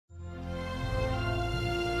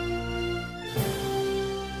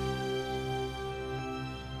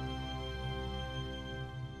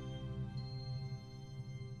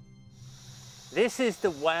This is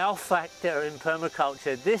the wow factor in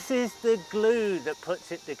permaculture. This is the glue that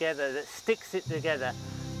puts it together, that sticks it together,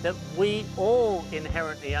 that we all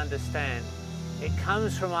inherently understand. It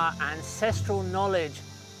comes from our ancestral knowledge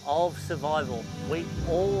of survival. We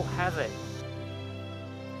all have it.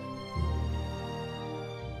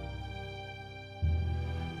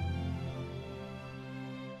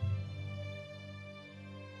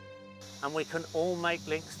 And we can all make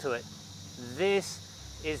links to it. This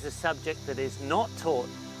is a subject that is not taught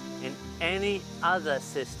in any other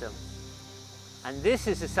system. And this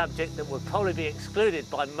is a subject that would probably be excluded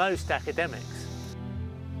by most academics.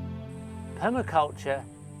 Permaculture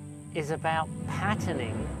is about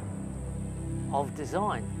patterning of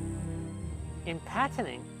design. In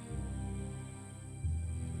patterning,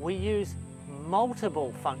 we use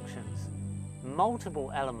multiple functions,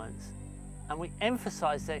 multiple elements, and we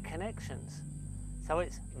emphasize their connections. So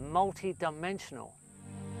it's multi-dimensional.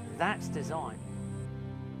 That's design.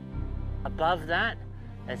 Above that,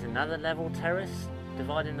 there's another level terrace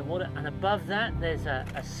dividing the water, and above that, there's a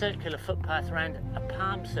circular footpath around a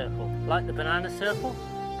palm circle, like the banana circle,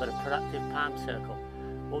 but a productive palm circle.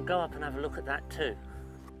 We'll go up and have a look at that too.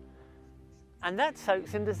 And that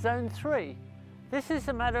soaks into zone 3. This is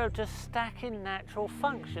a matter of just stacking natural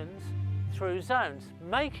functions through zones,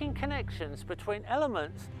 making connections between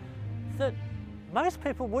elements that most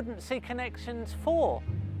people wouldn't see connections for.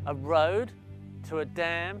 A road to a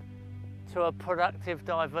dam, to a productive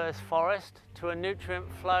diverse forest, to a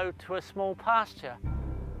nutrient flow, to a small pasture.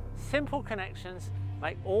 Simple connections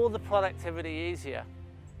make all the productivity easier.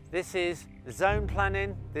 This is zone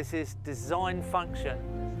planning, this is design function.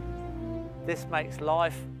 This makes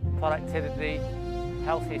life, productivity,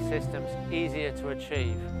 healthy systems easier to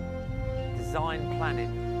achieve. Design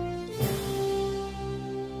planning.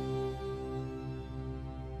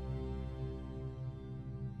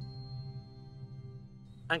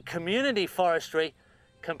 And community forestry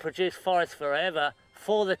can produce forests forever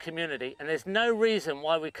for the community, and there's no reason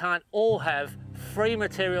why we can't all have free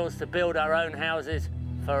materials to build our own houses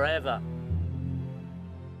forever.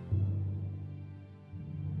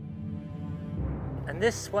 And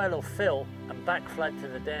this swell will fill and backflood to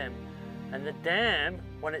the dam, and the dam,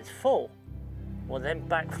 when it's full, will then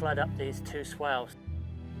backflood up these two swells.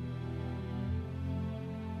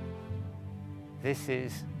 This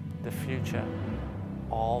is the future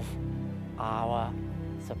of our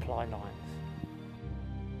supply lines.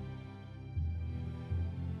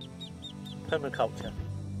 Permaculture,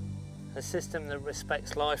 a system that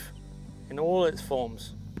respects life in all its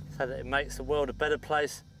forms so that it makes the world a better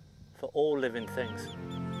place for all living things.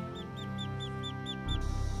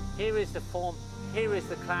 Here is the form, here is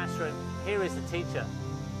the classroom, here is the teacher.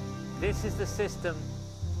 This is the system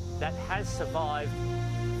that has survived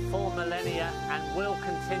for millennia and will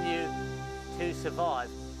continue to survive.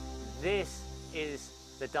 This is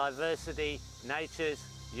the Diversity Nature's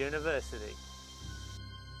University.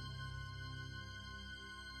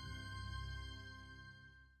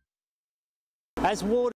 As water